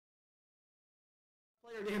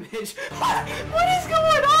Player damage. What is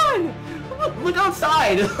going on? Look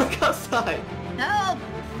outside. Look outside. Help!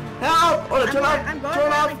 Help! Oh, turn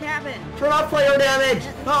off the cabin. Turn off player damage.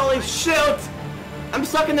 Holy shoot! I'm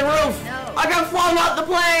stuck in the roof. No. I got flung out the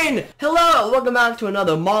plane. Hello, welcome back to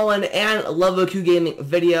another Marlin and Level 2 Gaming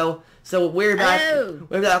video. So we're back. Hello.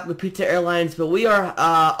 We're back with Pizza Airlines, but we are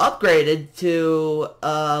upgraded to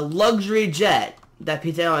a luxury jet that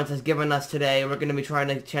Pizza Airlines has given us today. We're going to be trying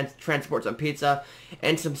to transport some pizza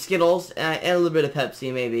and some Skittles and a little bit of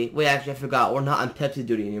Pepsi, maybe. Wait, actually, I forgot. We're not on Pepsi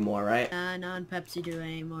duty anymore, right? Not on Pepsi duty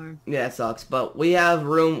anymore. Yeah, it sucks. But we have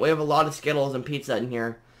room. We have a lot of Skittles and pizza in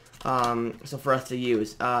here, so for us to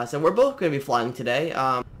use. So we're both going to be flying today.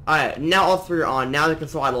 Alright, now all three are on. Now they can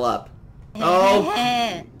swaddle up. Oh,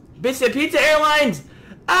 Pizza Airlines!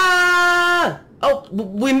 Ah! Oh,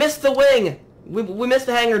 we missed the wing. We missed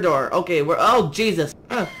the hangar door. Okay, we're. Oh, Jesus.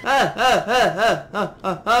 Okay.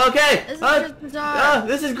 This is just bizarre.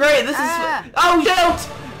 This is great. This is. Oh, shoot!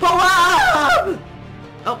 Pull up!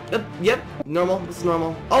 Oh, yep. Normal. This is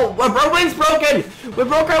normal. Oh, our wing's broken. We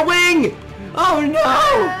broke our wing. Oh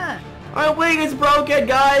no! Our wing is broken,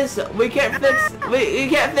 guys. We can't fix. We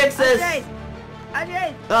can't fix this.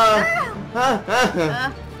 Ajay.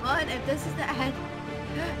 What if this is the end?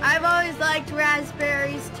 I've always liked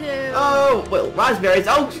raspberries too. Oh, well, raspberries.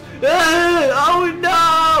 Oh, oh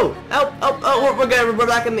no! We're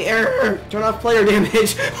back in the air. Turn off player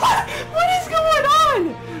damage. What is going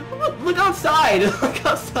on? Look outside. Look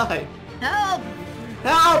outside. Help!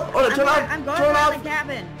 Help! Oh, turn off the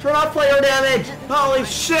cabin. Turn off player damage. Holy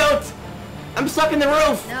shoot! I'm stuck in the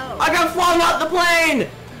roof. No. I got flung out the plane.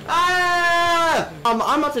 Ah! I'm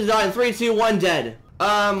about to die in 3, 2, 1, dead.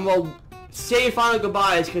 Well, say your final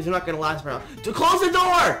goodbyes because you're not gonna last for now. Close the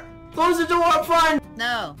door! Close the door up front!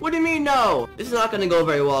 No. What do you mean no? This is not gonna go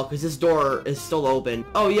very well because this door is still open.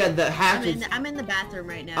 Oh yeah, the hatch is... I'm in the bathroom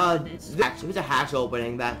right now. There's a hatch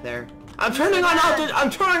opening back there. I'm turning on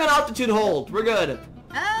altitude hold. We're good.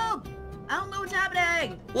 Help! I don't know what's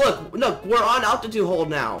happening. Look, we're on altitude hold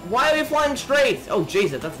now. Why are we flying straight? Oh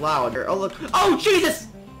Jesus, that's loud. Oh look. Oh Jesus!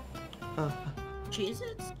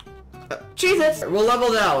 Jesus? Jesus! We're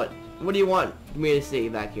leveled out. What do you want me to see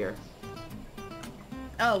back here?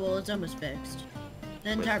 Oh, well, it's almost fixed. The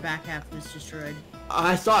entire back half was destroyed.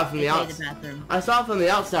 I saw it from the outside. I saw it from the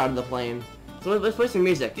outside of the plane. So let's play some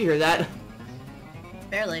music. Do you hear that?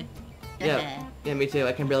 Barely. Yeah, me too.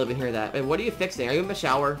 I can barely even hear that. Wait, what are you fixing? Are you in the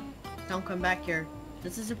shower? Don't come back here.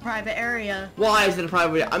 This is a private area. Why is it a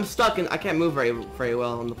private area? I'm stuck in. I can't move very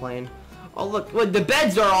well on the plane. Oh look, wait, the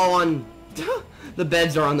beds are all on. The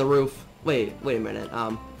beds are on the roof. Wait a minute.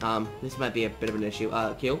 This might be a bit of an issue.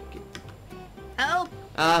 Q? Help!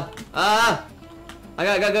 I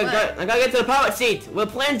gotta get to the pilot seat. The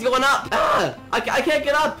plane's going up. I can't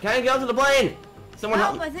get up. Can't get onto the plane. Someone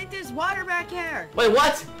help me. I think there's water back here. Wait,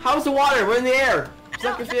 what? How's the water? We're in the air. I'm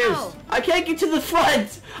so confused. No. I can't get to the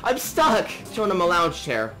front. I'm stuck. Showing them a lounge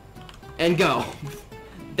chair. And go.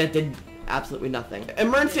 That did absolutely nothing.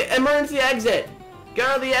 Emergency exit. Get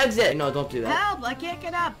out of the exit. No, don't do that. Help! I can't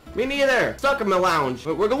get up. Me neither. Stuck in my lounge.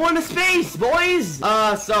 We're going to space, boys.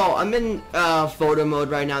 So I'm in photo mode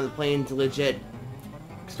right now. The plane's legit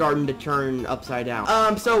starting to turn upside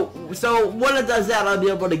down. So when it does that, I'll be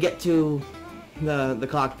able to get to the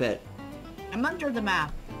cockpit. I'm under the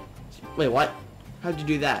map. Wait, what? How'd you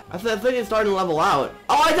do that? I think it's starting to level out.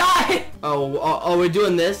 Oh, I died! Oh, are we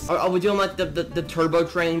doing this? Are we doing like the turbo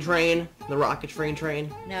train? The rocket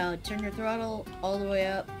train? No, turn your throttle all the way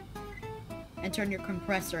up. And turn your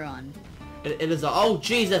compressor on. It is oh,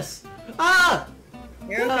 Jesus! Ah!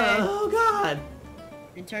 You're okay. Oh, God!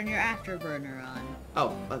 And turn your afterburner on.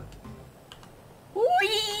 Oh,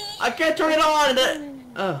 I can't turn it on!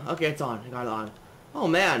 Oh, okay, it's on. I got it on. Oh,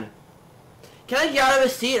 man. Can I get out of the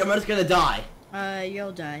seat or am I just gonna die?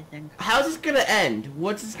 You'll die, I think. How's this gonna end?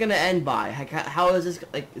 What's this gonna end by? How is this,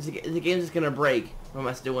 like, is the game just gonna break from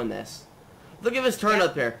us doing this? Look at this turn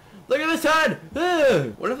up here. Look at this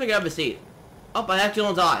turn! What if I grab a seat? Oh, I actually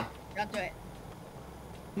don't die. Don't do it.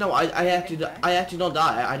 No, I actually don't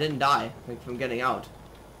die. I didn't die from getting out.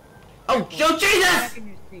 Oh, Jesus!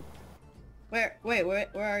 Wait, where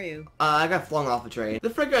are you? I got flung off a train. The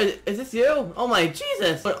frick, is this you? Oh my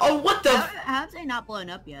Jesus! Oh, what the? How's they not blown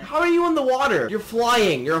up yet? How are you in the water? You're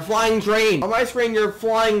flying. You're a flying train. On my screen, you're a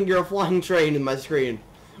flying train in my screen.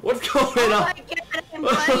 What's going on? My God, I'm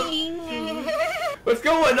flying. What's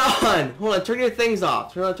going on? Hold on, turn your things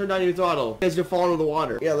off. Turn down your throttle. Because you're falling into the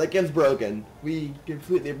water. Yeah, that game's broken. We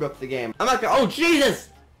completely broke the game. I'm not gonna. Oh Jesus!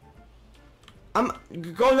 I'm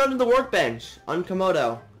going down to the workbench on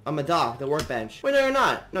Komodo. On my dock, the workbench. Wait, no, you're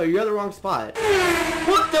not. No, you're at the wrong spot.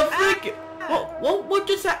 What the frick? What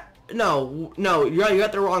just that? No, you're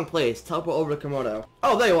at the wrong place. Teleport over to Komodo.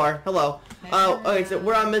 Oh, there you are. Hello. Okay, so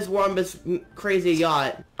we're on this crazy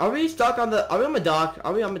yacht. Are we stuck on the? Are we on the dock?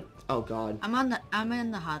 Are we on the? Oh God. I'm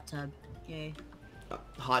in the hot tub. Yay.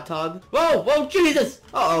 Hot tub? Whoa, Jesus!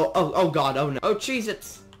 Oh God, oh no. Oh,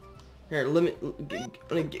 Cheez-Its. Here,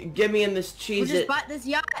 give me in this Cheez-It. We just bought this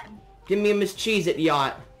yacht. Give me in this Cheez-It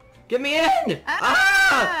yacht. Get me in!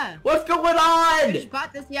 Ah! What's going on? We just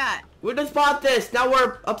bought this yacht. We just bought this. Now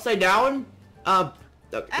we're upside down.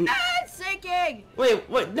 It's sinking. Wait,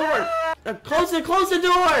 no. Close the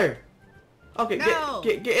door. Okay, no.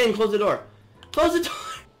 get in. Close the door. Close the door.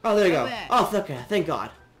 Oh, there you go. It. Oh, okay. Thank God.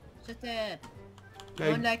 Shut it.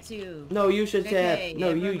 No one likes you. No, you should say.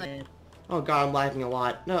 No, you. Likes. Oh God, I'm lagging a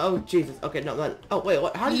lot. No, oh Jesus. Okay, no. Oh wait,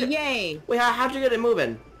 what? How'd you? Yay. Wait, how'd you get it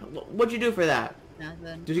moving? What'd you do for that?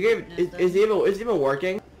 Nothing. Did you get? Is it even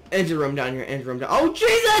working? Engine room down here. Engine room down. Oh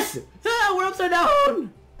Jesus! Ah, we're upside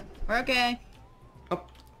down. We're okay. Oh,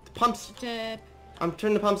 the pumps. Tip. I'm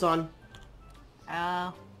turning the pumps on.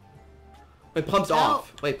 Oh. Wait, pumps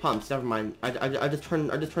off. Wait, pumps. Never mind. I just turned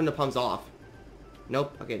the pumps off.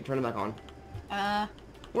 Nope. Okay, turn them back on.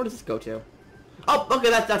 Where does this go to? Oh, okay.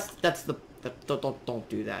 That's the. Don't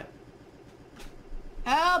do that.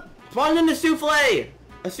 Help! Spawn in the souffle.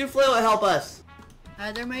 A souffle will help us.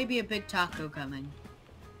 There may be a big taco coming.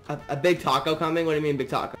 A big taco coming? What do you mean big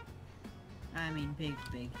taco? I mean big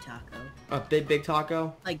taco. A big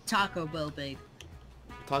taco? Like Taco Bell big.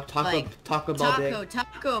 Taco Bell big?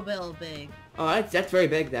 Taco Bell big. Oh, that's very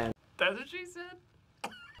big then. That's what she said.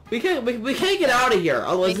 We can't get out of here.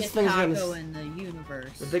 Otherwise this thing's gonna... Biggest taco in the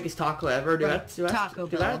universe. The biggest taco ever? Taco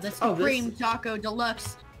Bell. The Supreme Taco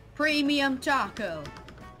Deluxe Premium Taco.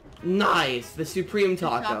 Nice! The Supreme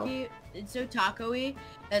Taco. It's so taco-y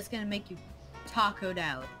that it's gonna make you tacoed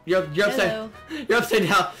out. You're upside down.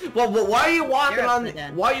 Well, why are you walking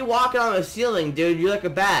on the ceiling, dude? You're like a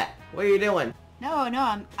bat. What are you doing? No,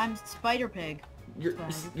 I'm Spider Pig. You're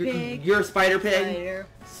a Spider Pig?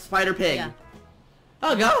 Spider Pig. Yeah.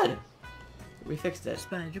 Oh God! We fixed it.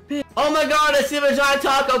 Spider Pig. Oh my God! I see a giant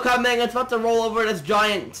taco coming. It's about to roll over this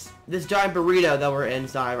giant burrito that we're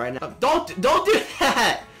inside right now. Don't do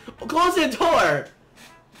that! Close the door.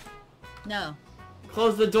 No.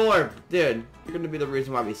 Close the door, dude. You're gonna be the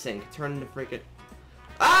reason why we sink. Turn the freaking.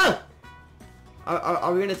 Ah!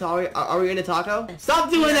 Are we gonna taco?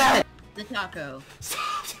 Stop doing that! The taco.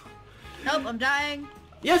 Stop. Nope, I'm dying.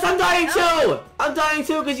 Yes, I'm dying too! I'm dying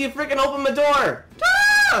too because you freaking opened the door!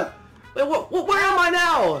 Ah! Wait, where am I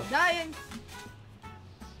now? Dying.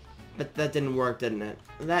 But that didn't work, didn't it?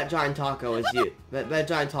 That giant taco is that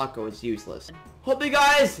giant taco is useless. Hope you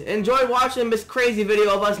guys enjoyed watching this crazy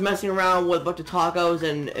video of us messing around with a bunch of tacos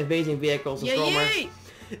and amazing vehicles and Stormworks.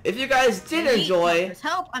 If you guys did enjoy...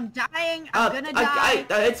 Help! I'm dying! I'm gonna die!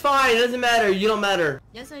 It's fine, it doesn't matter, you don't matter.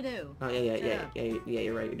 Yes, I do. Oh, yeah,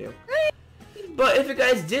 you're right, you do. But if you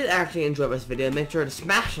guys did actually enjoy this video, make sure to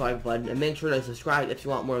smash the like button and make sure to subscribe if you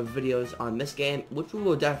want more videos on this game, which we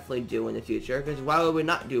will definitely do in the future, because why would we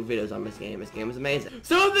not do videos on this game? This game is amazing.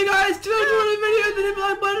 So if you guys did enjoy the video, then hit the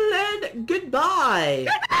like button and goodbye!